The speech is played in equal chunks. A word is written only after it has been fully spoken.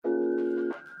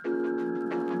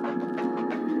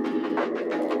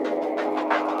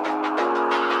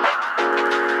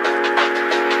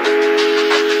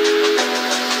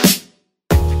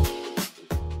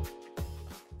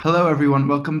Hello, everyone.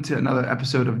 Welcome to another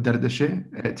episode of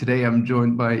Dardashe. Today, I'm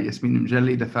joined by Yasmeen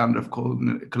Mjalli, the founder of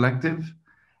Nol Collective.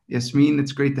 Yasmeen,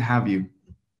 it's great to have you.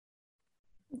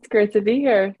 It's great to be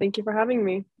here. Thank you for having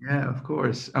me. Yeah, of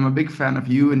course. I'm a big fan of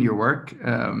you and your work.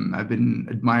 I've been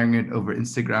admiring it over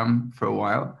Instagram for a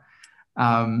while.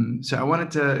 So I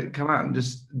wanted to come out and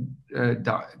just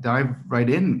dive right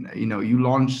in. You know, you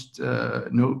launched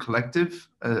Nol Collective,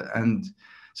 and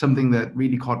something that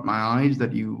really caught my eyes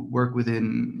that you work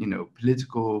within,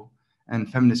 political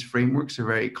and feminist frameworks are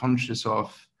very conscious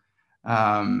of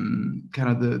kind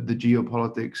of the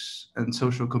geopolitics and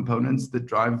social components that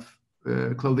drive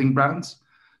clothing brands.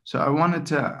 So I wanted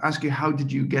to ask you, how did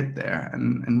you get there,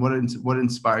 and what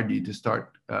inspired you to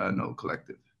start Nol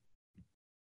Collective?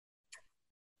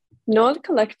 Nol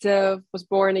Collective was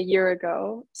born a year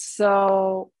ago.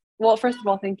 So, well, first of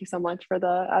all, thank you so much for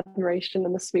the admiration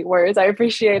and the sweet words. I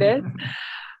appreciate it.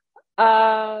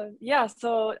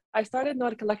 So I started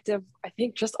Nol Collective, I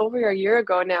think just over a year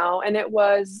ago now. And it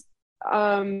was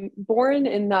born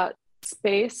in that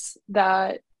space,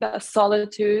 that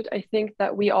solitude, I think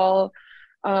that we all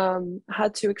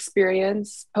had to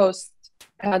experience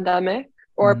post-pandemic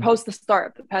or post the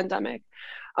start of the pandemic.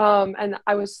 And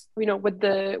I was, with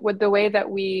the way that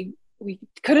we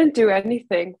couldn't do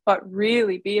anything but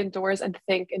really be indoors and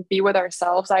think and be with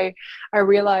ourselves. I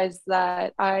realized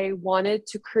that I wanted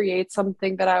to create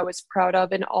something that I was proud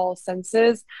of in all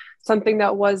senses, something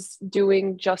that was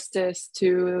doing justice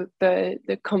to the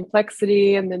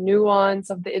complexity and the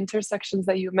nuance of the intersections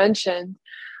that you mentioned,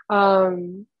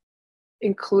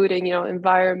 including,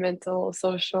 environmental,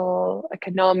 social,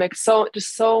 economic,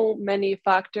 just so many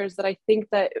factors that I think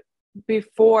that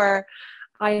before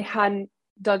I hadn't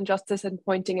done justice in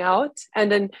pointing out,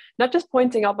 and then not just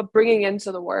pointing out, but bringing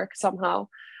into the work somehow.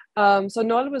 So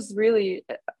Nol was really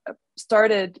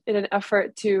started in an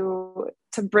effort to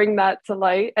bring that to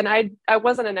light. And I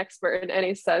wasn't an expert in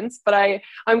any sense, but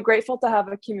I'm grateful to have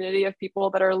a community of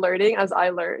people that are learning as I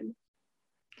learn.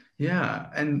 Yeah,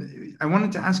 and I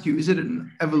wanted to ask you, is it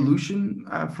an evolution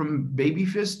from Baby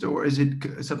Fist, or is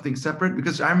it something separate?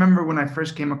 Because I remember when I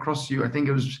first came across you, I think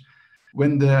it was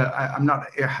when I'm not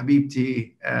a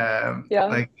Habibti,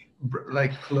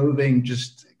 like clothing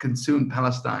just consumed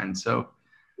Palestine. So,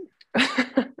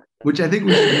 which I think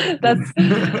was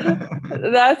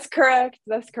that's correct.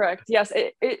 That's correct. Yes,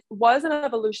 it was an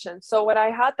evolution. So when I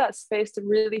had that space to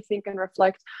really think and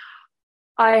reflect,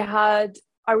 I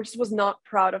just was not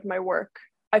proud of my work.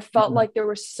 I felt like there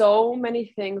were so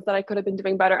many things that I could have been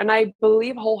doing better. And I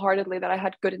believe wholeheartedly that I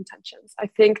had good intentions. I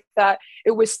think that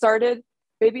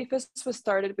Baby Fists was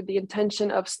started with the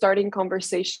intention of starting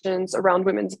conversations around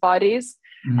women's bodies,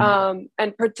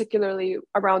 and particularly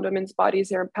around women's bodies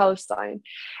here in Palestine.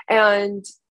 And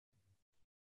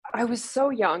I was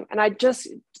so young, and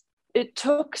it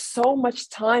took so much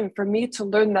time for me to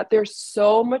learn that there's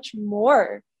so much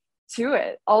more to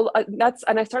it.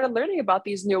 And I started learning about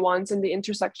these nuances and the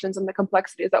intersections and the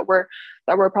complexities that we're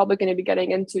probably going to be getting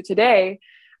into today.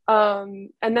 And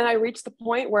then I reached the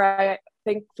point where I,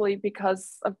 thankfully,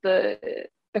 because of the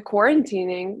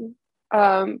quarantining,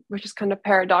 which is kind of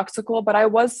paradoxical, but I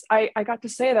got to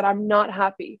say that I'm not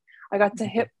happy. I got to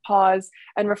hit pause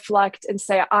and reflect and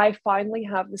say, I finally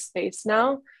have the space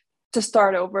now to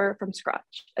start over from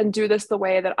scratch and do this the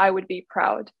way that I would be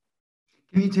proud.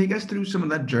 Can you take us through some of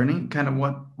that journey, kind of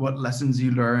what lessons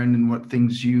you learned and what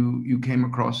things you came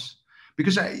across?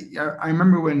 Because I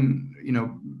remember when,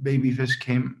 Baby Fish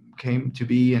came to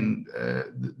be, and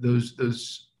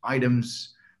those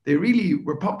items, they really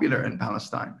were popular in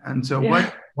Palestine. And so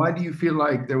why do you feel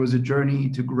like there was a journey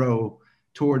to grow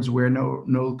towards where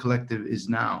Nol Collective is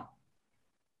now?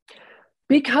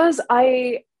 Because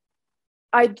I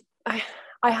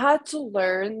had to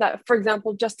learn that, for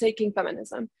example, just taking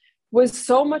feminism was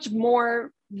so much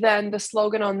more than the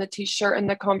slogan on the t-shirt and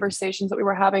the conversations that we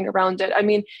were having around it. I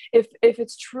mean, if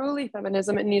it's truly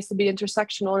feminism, it needs to be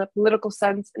intersectional in a political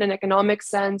sense, in an economic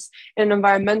sense, in an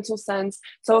environmental sense.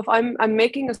 So if I'm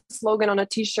making a slogan on a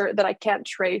t-shirt that I can't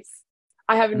trace,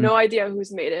 I have no idea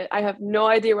who's made it. I have no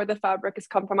idea where the fabric has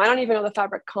come from. I don't even know the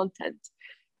fabric content.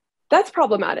 That's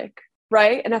problematic,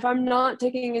 right? And if I'm not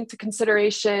taking into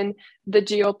consideration the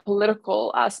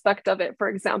geopolitical aspect of it, for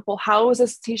example, how is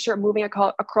this t-shirt moving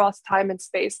across time and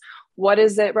space? What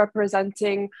is it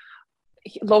representing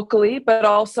locally, but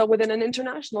also within an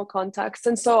international context?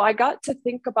 And so I got to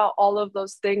think about all of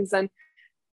those things. And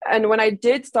when I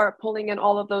did start pulling in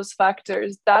all of those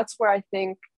factors, that's where I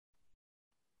think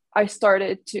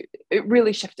it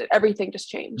really shifted. Everything just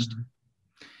changed.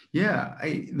 Yeah,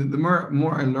 the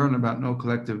more I learn about No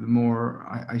Collective, the more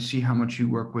I see how much you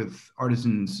work with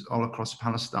artisans all across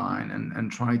Palestine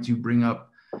and try to bring up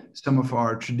some of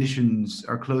our traditions,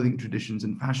 our clothing traditions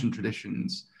and fashion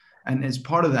traditions, and as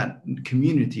part of that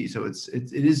community. So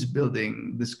it is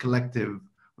building this collective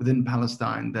within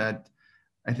Palestine that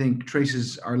I think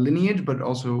traces our lineage, but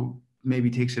also maybe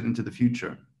takes it into the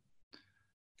future.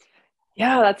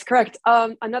 Yeah, that's correct.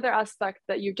 Another aspect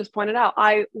that you just pointed out,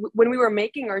 when we were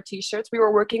making our t-shirts, we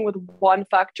were working with one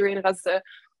factory in Gaza,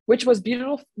 which was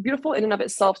beautiful in and of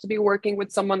itself to be working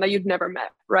with someone that you'd never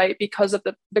met, right? Because of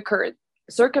the current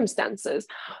circumstances.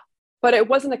 But it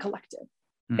wasn't a collective.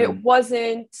 It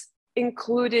wasn't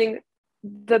including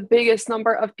the biggest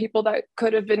number of people that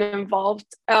could have been involved.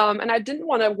 And I didn't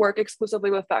want to work exclusively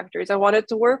with factories. I wanted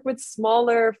to work with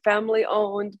smaller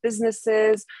family-owned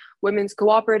businesses, women's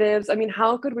cooperatives. I mean,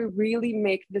 how could we really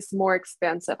make this more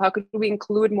expansive? How could we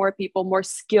include more people, more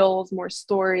skills, more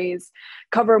stories,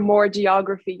 cover more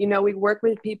geography? You know, we work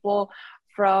with people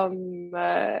from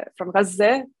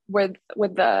Gaza with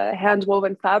the hand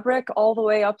woven fabric all the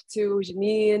way up to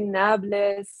Jenin,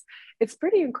 Nablus. It's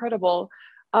pretty incredible.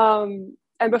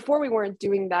 And before we weren't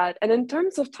doing that. And in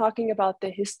terms of talking about the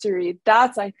history,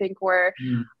 that's, I think, where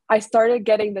I started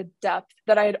getting the depth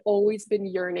that I had always been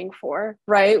yearning for,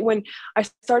 right? When I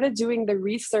started doing the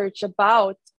research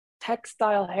about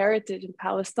textile heritage in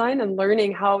Palestine and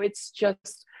learning how it's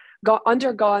just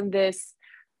undergone this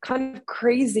kind of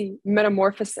crazy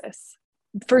metamorphosis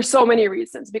for so many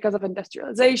reasons, because of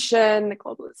industrialization,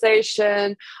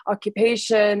 globalization,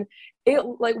 occupation. It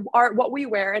like what we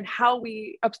wear and how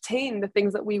we obtain the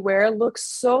things that we wear looks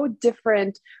so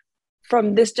different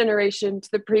from this generation to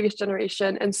the previous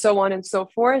generation, and so on and so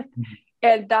forth.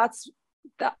 And that's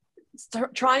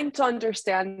trying to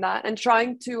understand that and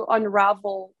trying to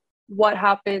unravel what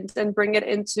happened and bring it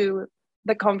into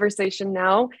the conversation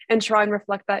now and try and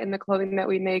reflect that in the clothing that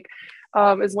we make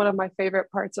is one of my favorite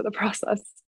parts of the process.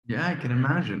 Yeah, I can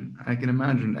imagine. I can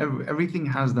imagine. Everything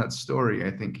has that story,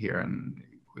 I think, here. And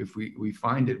if we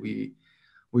find it,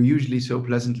 we're usually so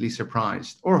pleasantly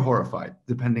surprised or horrified,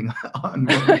 depending on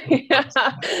what.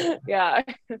 Yeah.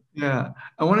 Yeah.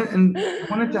 I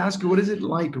wanted to ask you, what is it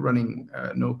like running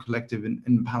No Collective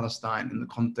in Palestine in the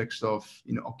context of,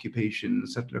 you know, occupation,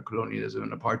 settler colonialism,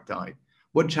 and apartheid?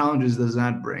 What challenges does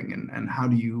that bring, and how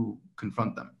do you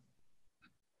confront them?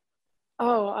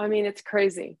 Oh, I mean, it's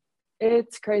crazy.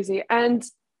 It's crazy. And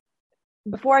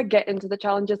before I get into the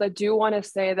challenges, I do want to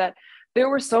say that there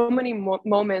were so many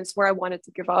moments where I wanted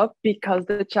to give up because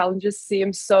the challenges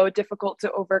seemed so difficult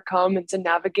to overcome and to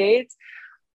navigate.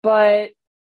 But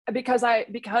because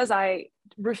I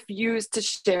refused to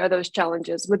share those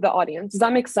challenges with the audience. Does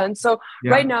that make sense? So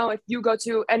right now, if you go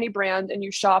to any brand and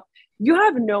you shop, you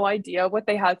have no idea what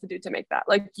they had to do to make that.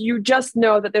 Like, you just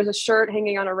know that there's a shirt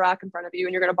hanging on a rack in front of you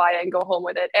and you're going to buy it and go home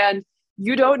with it. And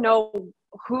you don't know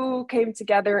who came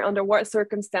together under what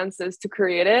circumstances to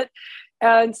create it.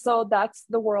 And so that's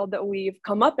the world that we've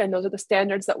come up in. Those are the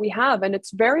standards that we have. And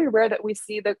it's very rare that we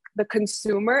see the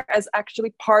consumer as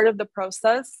actually part of the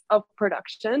process of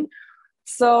production.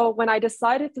 So when I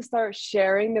decided to start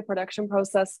sharing the production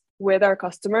process with our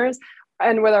customers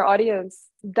and with our audience,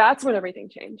 that's when everything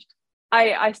changed.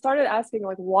 I started asking,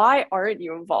 like, why aren't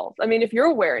you involved? I mean, if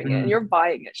you're wearing it and you're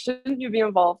buying it, shouldn't you be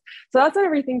involved? So that's when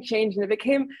everything changed, and it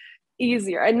became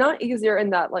easier. And not easier in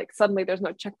that, like, suddenly there's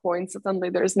no checkpoints, suddenly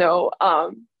there's no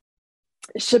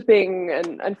shipping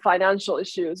and financial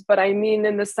issues. But I mean,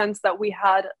 in the sense that we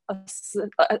had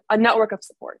a network of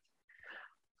support.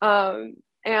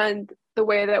 And the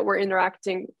way that we're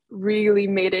interacting really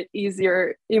made it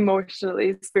easier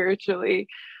emotionally, spiritually.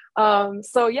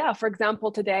 So yeah, for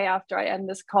example, today after I end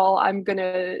this call, I'm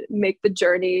gonna make the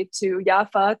journey to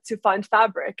Jaffa to find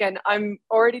fabric, and I'm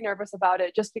already nervous about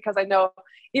it just because I know,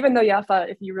 even though Jaffa,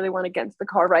 if you really want to get into the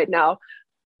car right now,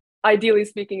 ideally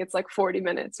speaking, it's like 40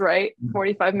 minutes, right?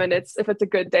 45 minutes if it's a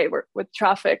good day with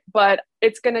traffic, but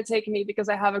it's gonna take me, because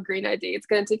I have a green ID, it's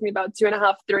gonna take me about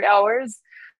 2.5, 3 hours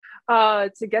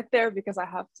to get there, because I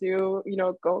have to, you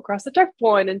know, go across the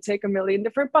checkpoint and take a million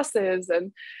different buses,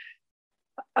 and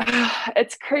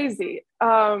it's crazy.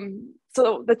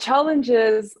 So the challenge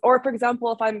is, or for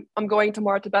example, if I'm going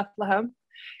tomorrow to Bethlehem,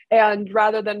 and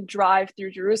rather than drive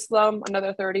through Jerusalem,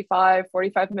 another 45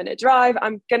 minute drive,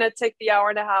 I'm gonna take the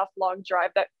 1.5-hour long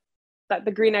drive that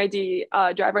the Green ID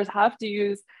drivers have to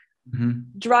use,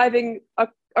 driving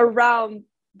around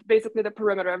basically the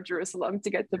perimeter of Jerusalem to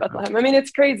get to Bethlehem. I mean,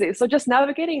 it's crazy. So just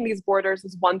navigating these borders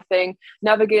is one thing.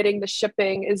 Navigating the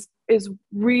shipping is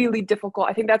really difficult.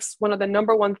 I think that's one of the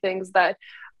number one things that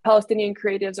Palestinian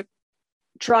creatives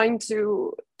trying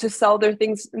to sell their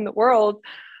things in the world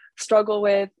struggle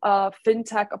with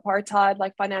fintech apartheid,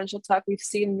 like financial tech. We've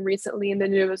seen recently in the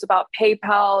news about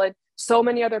PayPal and so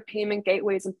many other payment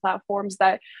gateways and platforms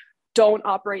that don't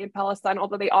operate in Palestine,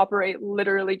 although they operate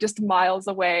literally just miles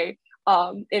away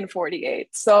in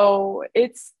 48. So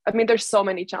there's so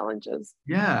many challenges.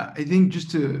 Yeah, I think just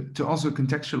to also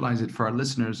contextualize it for our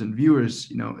listeners and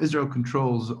viewers, Israel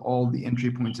controls all the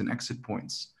entry points and exit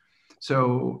points.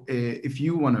 So if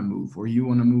you want to move, or you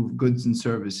want to move goods and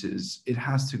services, it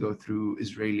has to go through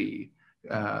Israeli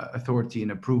authority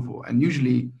and approval. And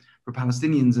usually for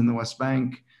Palestinians in the West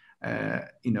Bank,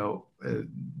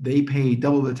 they pay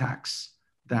double the tax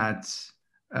that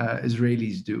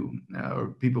Israelis do,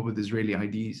 or people with Israeli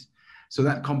IDs. So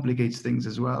that complicates things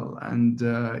as well. And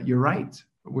you're right,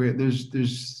 where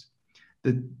there's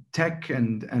the tech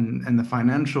and the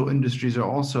financial industries are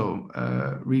also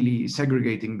really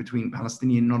segregating between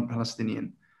Palestinian and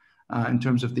non-Palestinian in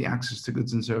terms of the access to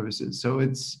goods and services. So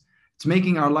it's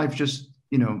making our life just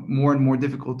more and more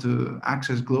difficult to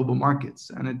access global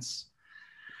markets, and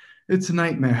it's a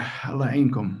nightmare. Allah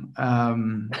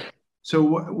ainkum. So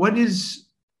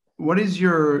what is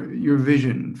your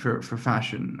vision for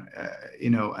fashion,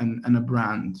 and a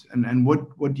brand, and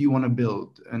what do you want to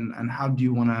build, and how do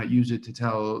you want to use it to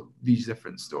tell these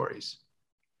different stories?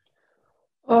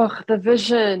 Oh, the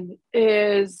vision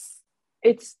it's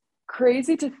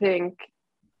crazy to think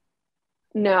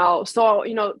now. So,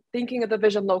 thinking of the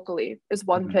vision locally is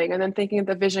one thing, and then thinking of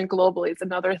the vision globally is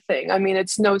another thing. I mean,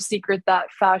 it's no secret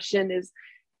that fashion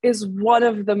is one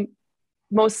of the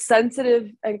most sensitive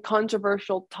and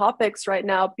controversial topics right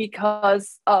now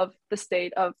because of the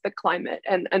state of the climate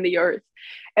and the earth.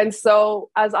 And so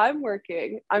as I'm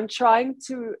working, I'm trying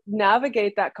to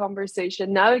navigate that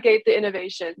conversation, navigate the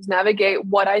innovations, navigate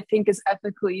what I think is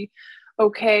ethically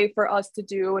okay for us to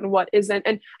do and what isn't,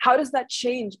 and how does that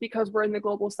change because we're in the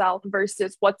global south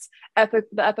versus what's the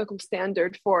ethical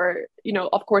standard for,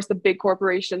 of course, the big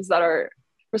corporations that are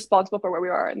responsible for where we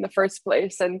are in the first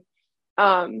place. And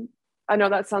I know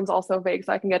that sounds also vague,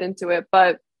 so I can get into it.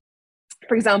 But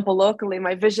for example, locally,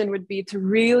 my vision would be to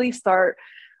really start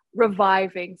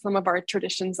reviving some of our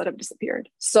traditions that have disappeared.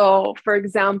 So, for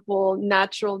example,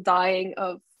 natural dyeing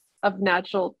of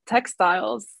natural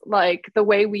textiles, like the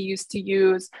way we used to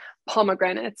use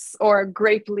pomegranates or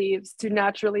grape leaves to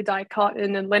naturally dye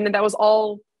cotton and linen that was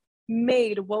all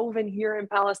woven here in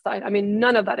Palestine. I mean,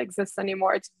 none of that exists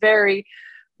anymore. It's very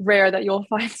rare that you'll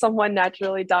find someone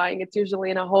naturally dyeing. It's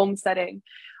usually in a home setting.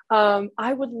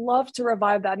 I would love to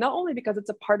revive that, not only because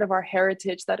it's a part of our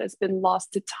heritage that has been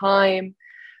lost to time,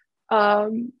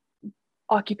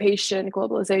 occupation,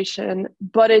 globalization,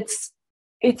 but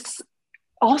it's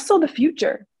also the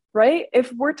future, right?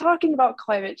 If we're talking about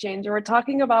climate change, or we're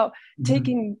talking about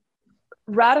taking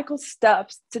radical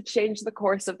steps to change the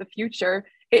course of the future,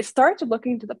 it starts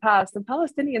looking to the past, and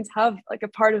Palestinians have like a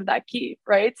part of that key,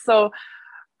 right? So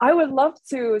I would love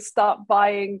to stop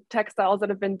buying textiles that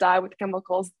have been dyed with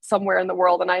chemicals somewhere in the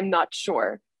world, and I'm not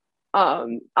sure.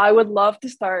 I would love to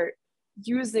start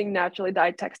using naturally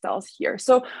dyed textiles here.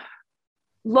 So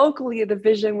locally, the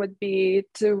vision would be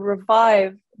to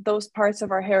revive those parts of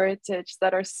our heritage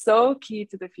that are so key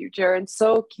to the future and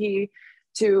so key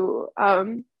to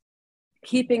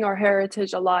keeping our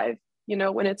heritage alive,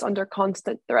 when it's under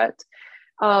constant threat.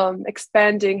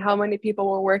 Expanding how many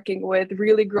people we're working with,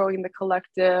 really growing the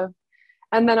collective.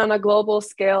 And then on a global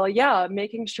scale,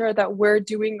 making sure that we're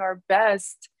doing our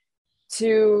best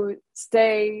to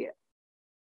stay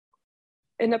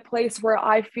in a place where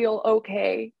I feel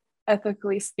okay,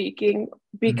 ethically speaking,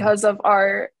 because of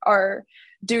our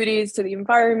duties to the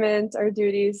environment, our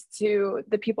duties to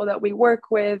the people that we work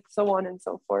with, so on and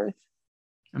so forth.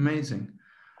 Amazing.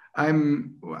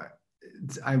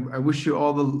 I wish you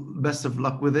all the best of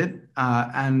luck with it.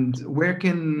 And where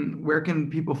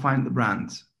can people find the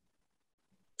brands?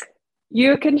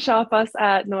 You can shop us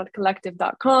at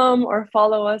nolcollective.com or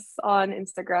follow us on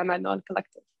Instagram at Nol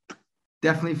Collective.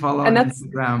 Definitely follow on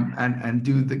Instagram and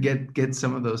do get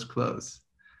some of those clothes.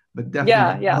 But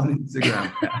definitely on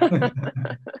Instagram.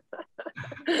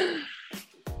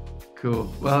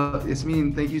 Cool. Well,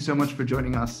 Yasmeen, thank you so much for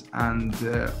joining us, and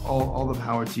all the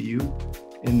power to you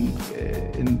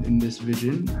in this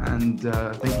vision, and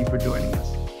thank you for joining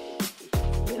us.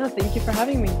 Thank you for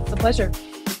having me. It's a pleasure.